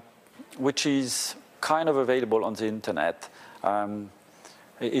 which is kind of available on the internet.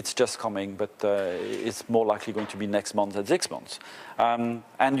 It's just coming, but it's more likely going to be next month than 6 months.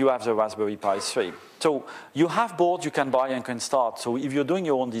 And you have the Raspberry Pi 3. So you have boards you can buy and can start. So if you're doing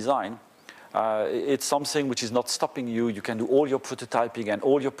your own design, it's something which is not stopping you. You can do all your prototyping and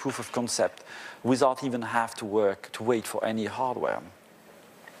all your proof of concept without even have to wait for any hardware.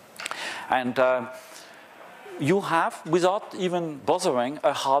 And you have, without even bothering,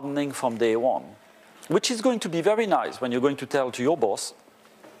 a hardening from day one, which is going to be very nice when you're going to tell to your boss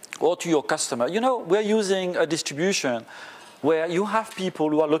or to your customer, we're using a distribution where you have people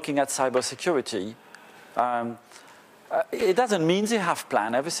who are looking at cybersecurity. It doesn't mean they have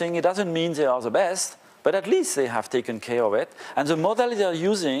planned everything. It doesn't mean they are the best, but at least they have taken care of it. And the model they're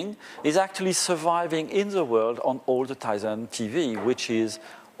using is actually surviving in the world on all the Tizen TV, which is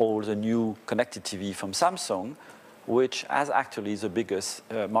all the new connected TV from Samsung, which has actually the biggest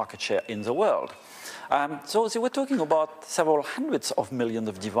market share in the world. So we're talking about several hundreds of millions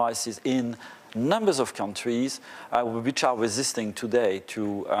of devices in numbers of countries which are resisting today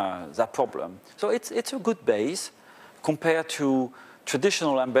to that problem. So it's a good base compared to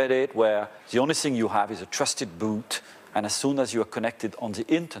traditional embedded, where the only thing you have is a trusted boot, and as soon as you are connected on the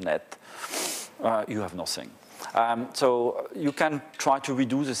internet, you have nothing. So you can try to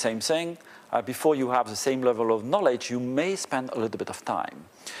redo the same thing. Before you have the same level of knowledge, you may spend a little bit of time.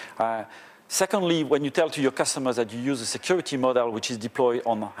 Secondly, when you tell to your customers that you use a security model which is deployed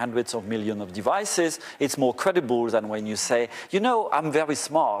on hundreds of millions of devices, it's more credible than when you say, you know, I'm very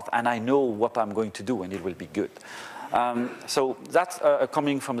smart and I know what I'm going to do and it will be good. So that's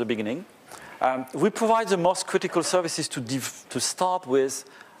coming from the beginning. We provide the most critical services to start with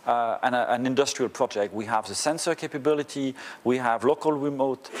an industrial project. We have the sensor capability, we have local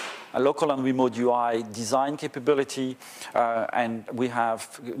and remote UI design capability, and we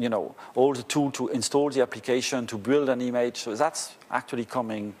have, you know, all the tools to install the application, to build an image. So that's actually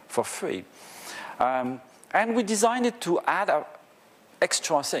coming for free. And we designed it to add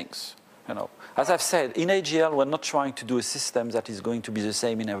extra things. You know, as I've said, in AGL, we're not trying to do a system that is going to be the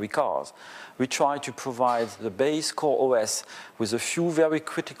same in every car. We try to provide the base core OS with a few very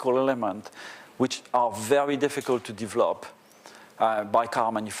critical elements which are very difficult to develop by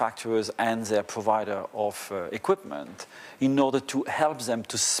car manufacturers and their provider of equipment in order to help them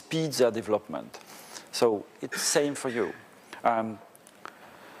to speed their development. So it's the same for you.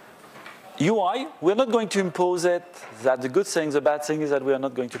 UI, we're not going to impose it. That the good thing, the bad thing is that we are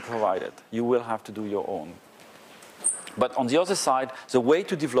not going to provide it. You will have to do your own. But on the other side, the way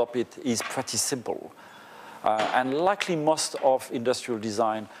to develop it is pretty simple. And likely most of industrial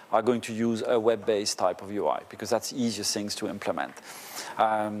design are going to use a web-based type of UI because that's the easiest things to implement,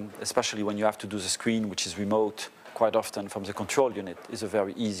 especially when you have to do the screen, which is remote quite often from the control unit, is a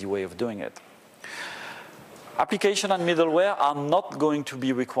very easy way of doing it. Application and middleware are not going to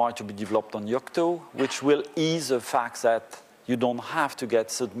be required to be developed on Yocto, which will ease the fact that you don't have to get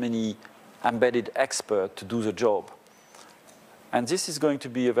so many embedded experts to do the job. And this is going to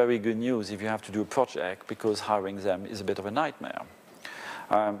be a very good news if you have to do a project, because hiring them is a bit of a nightmare.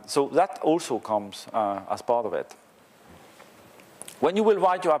 So that also comes as part of it. When you will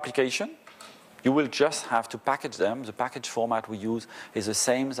write your application, you will just have to package them. The package format we use is the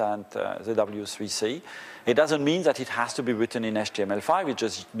same as the W3C. It doesn't mean that it has to be written in HTML5. It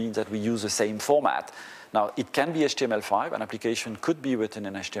just means that we use the same format. Now, it can be HTML5. An application could be written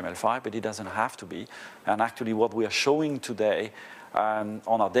in HTML5, but it doesn't have to be. And actually, what we are showing today on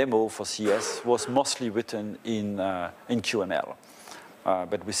our demo for CS was mostly written in QML.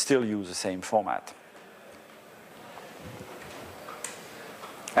 But we still use the same format.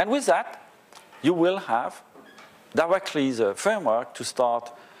 And with that, you will have directly the framework to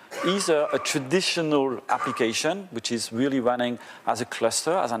start either a traditional application, which is really running as a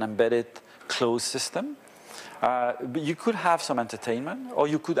cluster, as an embedded closed system. But you could have some entertainment, or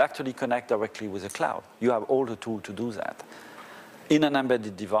you could actually connect directly with the cloud. You have all the tools to do that in an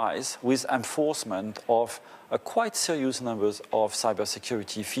embedded device with enforcement of a quite serious numbers of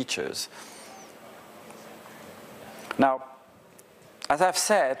cybersecurity features. Now, as I've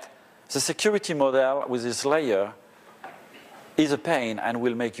said, the security model with this layer is a pain and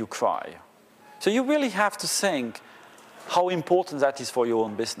will make you cry. So you really have to think how important that is for your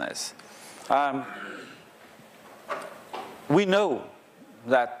own business. We know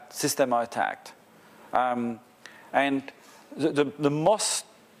that systems are attacked. And the most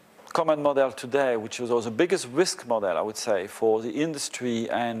common model today, which was the biggest risk model, I would say, for the industry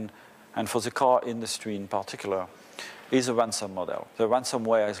and for the car industry in particular, is a ransom model. The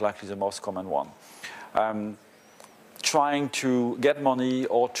ransomware is likely the most common one. Trying to get money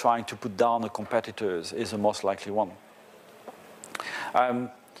or trying to put down the competitors is the most likely one.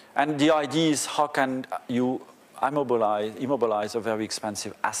 And the idea is, how can you immobilize a very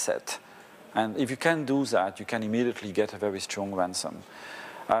expensive asset? And if you can do that, you can immediately get a very strong ransom.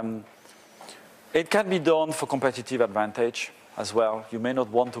 It can be done for competitive advantage as well. You may not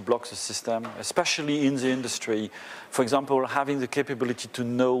want to block the system, especially in the industry. For example, having the capability to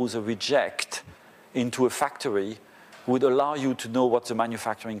know the reject into a factory would allow you to know what the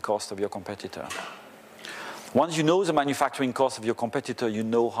manufacturing cost of your competitor. Once you know the manufacturing cost of your competitor, you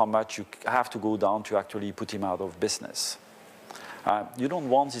know how much you have to go down to actually put him out of business. You don't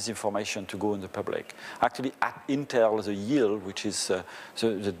want this information to go in the public. Actually, at Intel, the yield, which is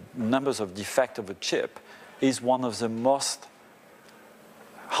the numbers of defect of a chip, is one of the most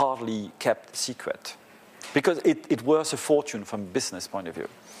hardly kept secret, because it worth a fortune from a business point of view.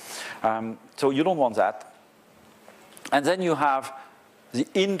 So you don't want that. And then you have the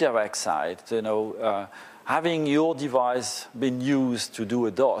indirect side. Having your device been used to do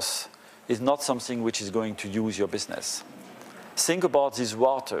a DOS is not something which is going to use your business. Think about these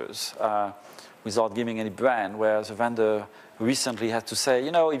routers, without giving any brand, where the vendor recently had to say,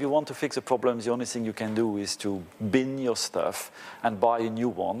 if you want to fix the problems, the only thing you can do is to bin your stuff and buy a new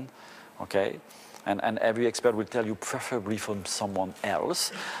one, okay? And every expert will tell you preferably from someone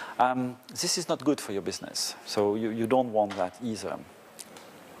else. This is not good for your business. So you don't want that either.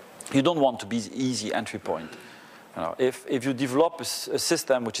 You don't want to be the easy entry point. If you develop a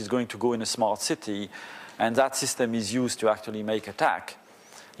system which is going to go in a smart city, and that system is used to actually make attack,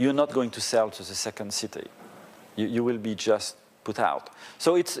 you're not going to sell to the second city. You will be just put out.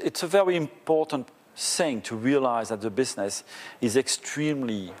 So it's a very important thing to realize that the business is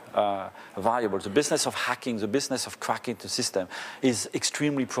extremely valuable. The business of hacking, the business of cracking the system is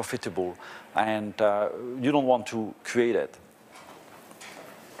extremely profitable, and you don't want to create it.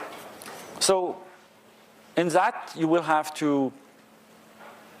 So in that, you will have to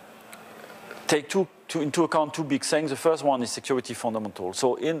take into account two big things. The first one is security fundamentals.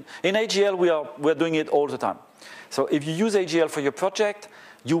 So in AGL, we're doing it all the time. So if you use AGL for your project,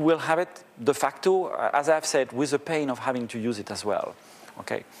 you will have it de facto, as I've said, with the pain of having to use it as well.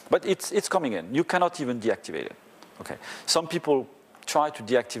 Okay? But it's coming in. You cannot even deactivate it. Okay? Some people try to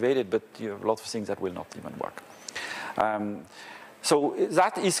deactivate it, but you have a lot of things that will not even work. So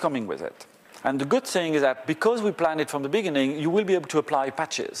that is coming with it. And the good thing is that because we planned it from the beginning, you will be able to apply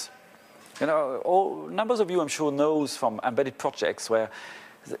patches. Numbers of you, I'm sure, knows from embedded projects where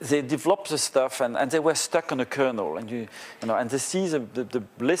they developed the stuff and they were stuck on a kernel, and and they see the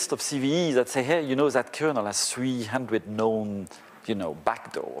list of CVEs that say, hey, that kernel has 300 known,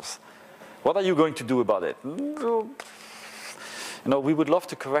 backdoors. What are you going to do about it? We would love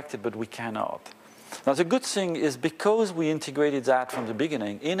to correct it, but we cannot. Now, the good thing is because we integrated that from the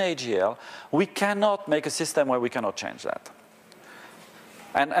beginning in AGL, we cannot make a system where we cannot change that.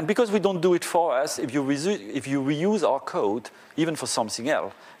 And because we don't do it for us, if you reuse our code, even for something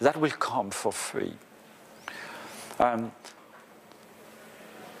else, that will come for free. The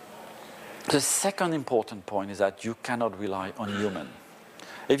second important point is that you cannot rely on human.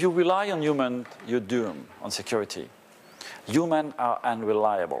 If you rely on human, you're doomed on security. Humans are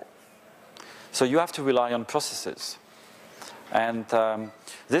unreliable. So you have to rely on processes. And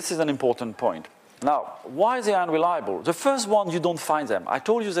this is an important point. Now, why are they unreliable? The first one, you don't find them. I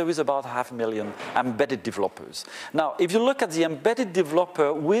told you there is about 500,000 embedded developers. Now, if you look at the embedded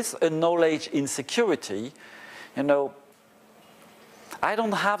developer with a knowledge in security, I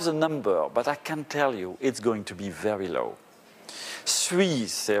don't have the number, but I can tell you it's going to be very low. 3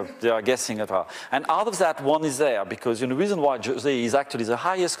 they are guessing about. And out of that, 1 is there, because the reason why Jose is actually the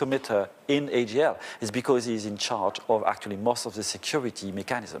highest committer in AGL is because he's in charge of actually most of the security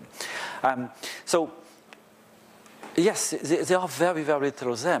mechanism. So yes, there are very, very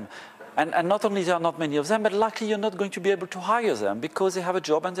little of them. And not only there are not many of them, but likely you're not going to be able to hire them because they have a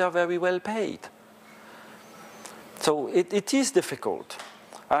job and they are very well paid. So it is difficult.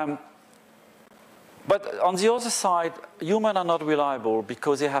 But on the other side, humans are not reliable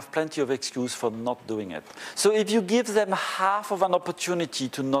because they have plenty of excuse for not doing it. So if you give them half of an opportunity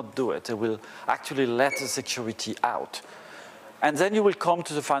to not do it, they will actually let the security out. And then you will come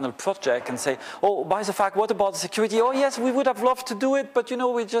to the final project and say, oh, by the fact, what about the security? Oh, yes, we would have loved to do it, but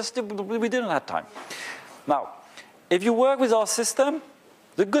we didn't have time. Now, if you work with our system,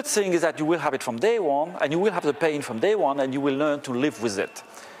 the good thing is that you will have it from day one, and you will have the pain from day one, and you will learn to live with it.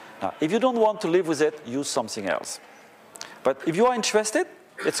 Now, if you don't want to live with it, use something else. But if you are interested,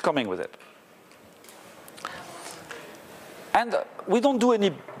 it's coming with it. And we don't do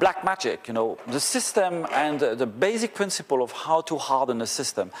any black magic. The system and the basic principle of how to harden a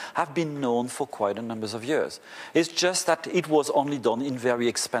system have been known for quite a number of years. It's just that it was only done in very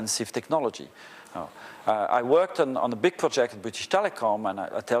expensive technology. I worked on a big project at British Telecom, and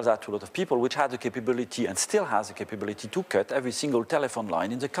I tell that to a lot of people, which had the capability and still has the capability to cut every single telephone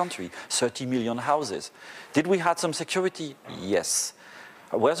line in the country, 30 million houses. Did we have some security? Yes.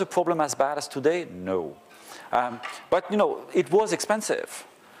 Was the problem as bad as today? No. But it was expensive.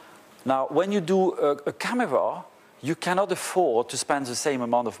 Now, when you do a camera, you cannot afford to spend the same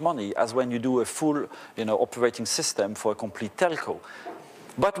amount of money as when you do a full operating system for a complete telco.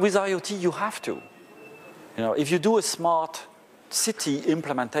 But with IoT, you have to. If you do a smart city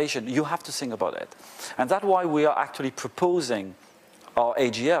implementation, you have to think about it. And that's why we are actually proposing our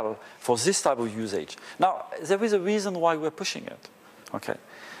AGL for this type of usage. Now, there is a reason why we're pushing it, okay?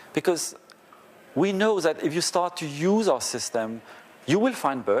 Because we know that if you start to use our system, you will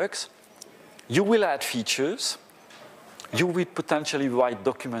find bugs, you will add features, you will potentially write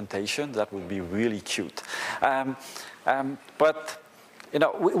documentation. That would be really cute. But you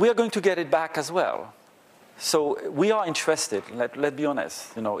know, we are going to get it back as well. So we are interested. Let's be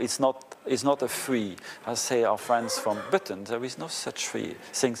honest. You know, it's not a free. As say our friends from Britain, there is no such free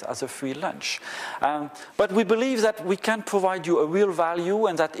things as a free lunch. But we believe that we can provide you a real value,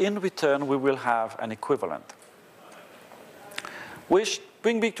 and that in return we will have an equivalent. Which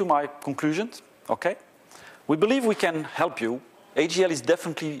brings me to my conclusions. Okay, we believe we can help you. AGL is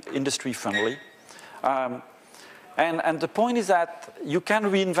definitely industry friendly. And the point is that you can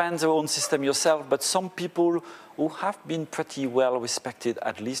reinvent your own system yourself, but some people who have been pretty well respected,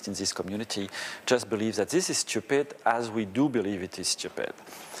 at least in this community, just believe that this is stupid, as we do believe it is stupid.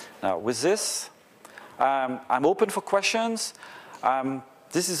 Now, with this, I'm open for questions.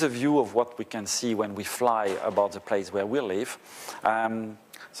 This is a view of what we can see when we fly about the place where we live,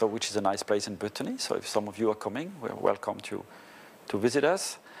 so which is a nice place in Brittany. So if some of you are coming, we're welcome to visit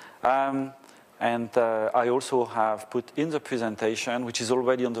us. And I also have put in the presentation, which is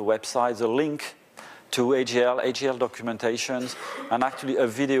already on the website, the link to AGL documentations, and actually a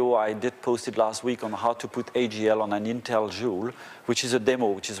video I did posted last week on how to put AGL on an Intel Joule, which is a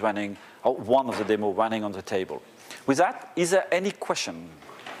demo which is running, or one of the demo running on the table. With that, is there any question?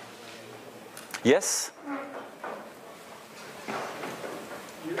 Yes?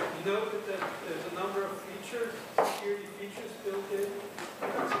 You noted that there's a number of features, security features built in.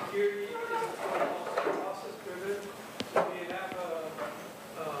 Security is process driven. Do you have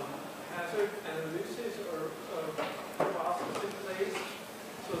a hazard analysis or process in place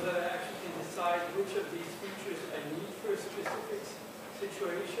so that I actually can decide which of these features I need for a specific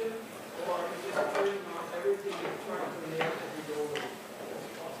situation? Or are you just turning on everything and trying to nail every door as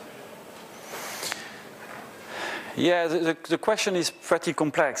possible? Yeah, the question is pretty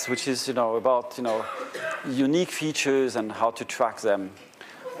complex, which is, you know, about, you know, unique features and how to track them.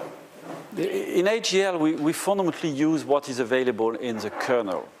 In AGL, we fundamentally use what is available in the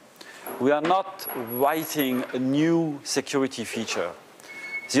kernel. We are not writing a new security feature.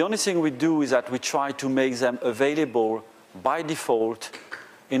 The only thing we do is that we try to make them available by default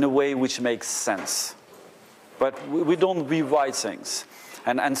in a way which makes sense. But we don't rewrite things.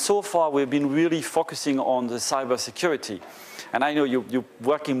 And so far, we've been really focusing on the cybersecurity. And I know you're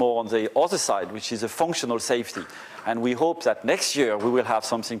working more on the other side, which is a functional safety. And we hope that next year we will have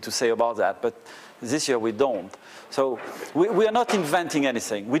something to say about that. But this year we don't. So we are not inventing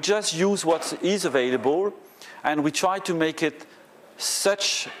anything. We just use what is available, and we try to make it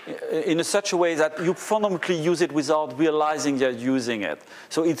in such a way that you fundamentally use it without realizing you're using it.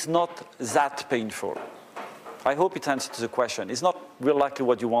 So it's not that painful. I hope it answers the question. It's not real likely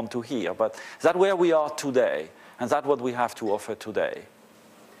what you want to hear, but that's where we are today, and that's what we have to offer today.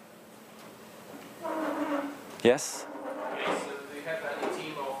 Yes? Okay, so do you have any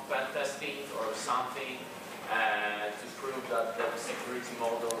team of pen testing or something to prove that the security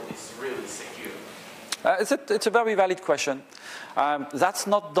model is really secure? It's a very valid question. That's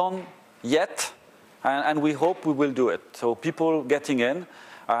not done yet, and we hope we will do it. So people getting in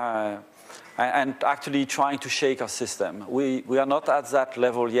and actually trying to shake our system. We are not at that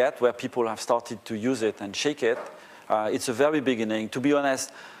level yet where people have started to use it and shake it. It's a very beginning. To be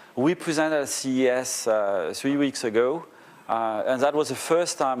honest, we presented at CES 3 weeks ago, and that was the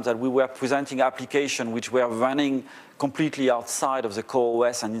first time that we were presenting applications which were running completely outside of the core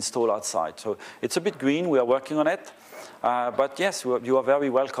OS and installed outside. So it's a bit green. We are working on it. But yes, you are very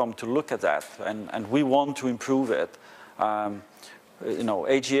welcome to look at that, and we want to improve it. You know,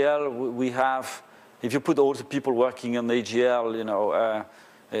 AGL, we have, if you put all the people working on AGL, you know,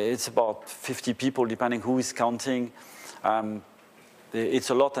 it's about 50 people, depending who is counting. It's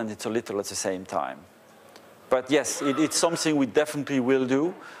a lot and it's a little at the same time. But yes, it's something we definitely will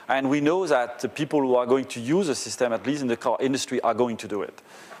do. And we know that the people who are going to use the system, at least in the car industry, are going to do it.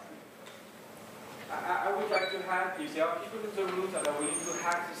 I would like to add, if there are people in the room that are willing to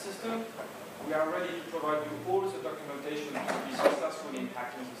hack the system, we are ready to provide you all the documentation to be successful in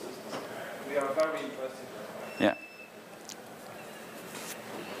hacking the system. We are very interested. Yeah.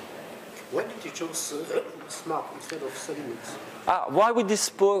 Why did you choose SMAC instead of Linux? Why we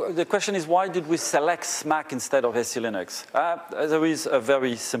the question is, why did we select SMAC instead of SE Linux? There is a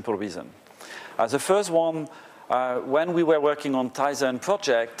very simple reason. The first one, when we were working on Tizen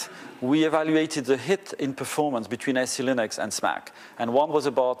project, we evaluated the hit in performance between SE Linux and SMAC. And one was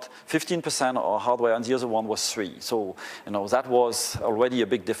about 15% or hardware, and the other one was 3%. So that was already a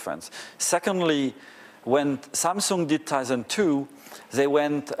big difference. Secondly, when Samsung did Tizen 2, they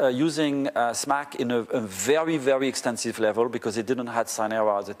went using SMAC in a very, very extensive level because they didn't have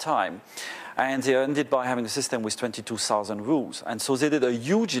Sinera at the time. And they ended by having a system with 22,000 rules. And so they did a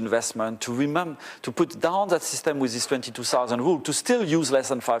huge investment to put down that system with this 22,000 rule to still use less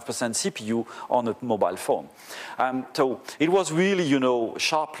than 5% CPU on a mobile phone. So it was really,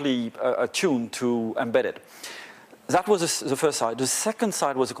 sharply attuned to embedded. That was the first side. The second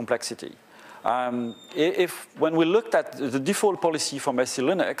side was the complexity. When we looked at the default policy from SE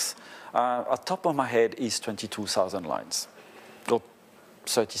Linux, at top of my head is 22,000 lines.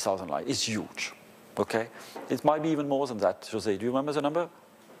 30,000 lines. It's huge, okay? It might be even more than that. Jose, do you remember the number?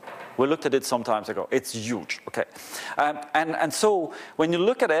 We looked at it some time ago. It's huge, okay? And so when you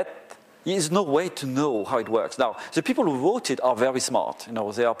look at it, there's no way to know how it works. Now, the people who wrote it are very smart.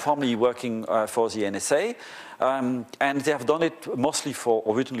 They are probably working for the NSA, and they have done it mostly for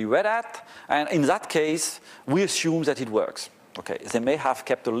originally Red Hat. And in that case, we assume that it works. Okay, they may have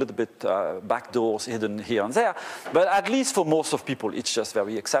kept a little bit back doors hidden here and there, but at least for most of people, it's just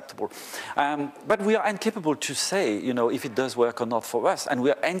very acceptable. But we are incapable to say, if it does work or not for us, and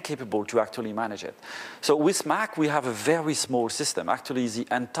we are incapable to actually manage it. So with Mac, we have a very small system. Actually, the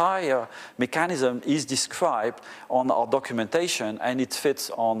entire mechanism is described on our documentation, and it fits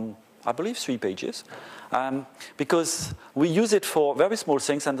on, I believe, 3 pages. Because we use it for very small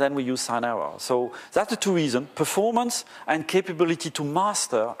things, and then we use Sinera. So that's the 2 reasons: performance and capability to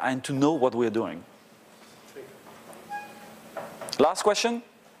master and to know what we're doing. Last question?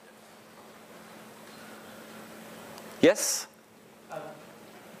 Yes?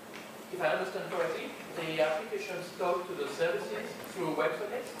 If I understand correctly, the applications talk to the services through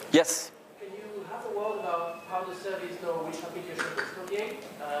WebSockets? Yes. Can you have a word about how the service knows which application is studying?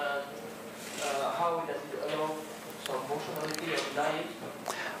 How does it allow some functionality of diet?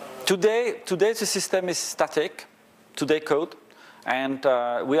 Today the system is static, today code, and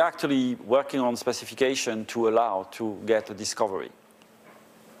we're actually working on specification to allow to get a discovery.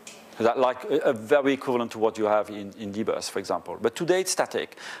 That like a very equivalent to what you have in dbus, for example. But today it's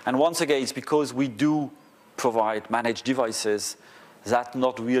static. And once again, it's because we do provide managed devices. That's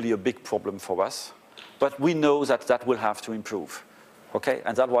not really a big problem for us. But we know that that will have to improve. Okay?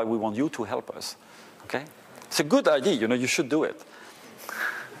 And that's why we want you to help us. Okay? It's a good idea. You should do it.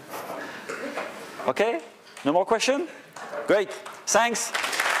 Okay? No more question? Great. Thanks.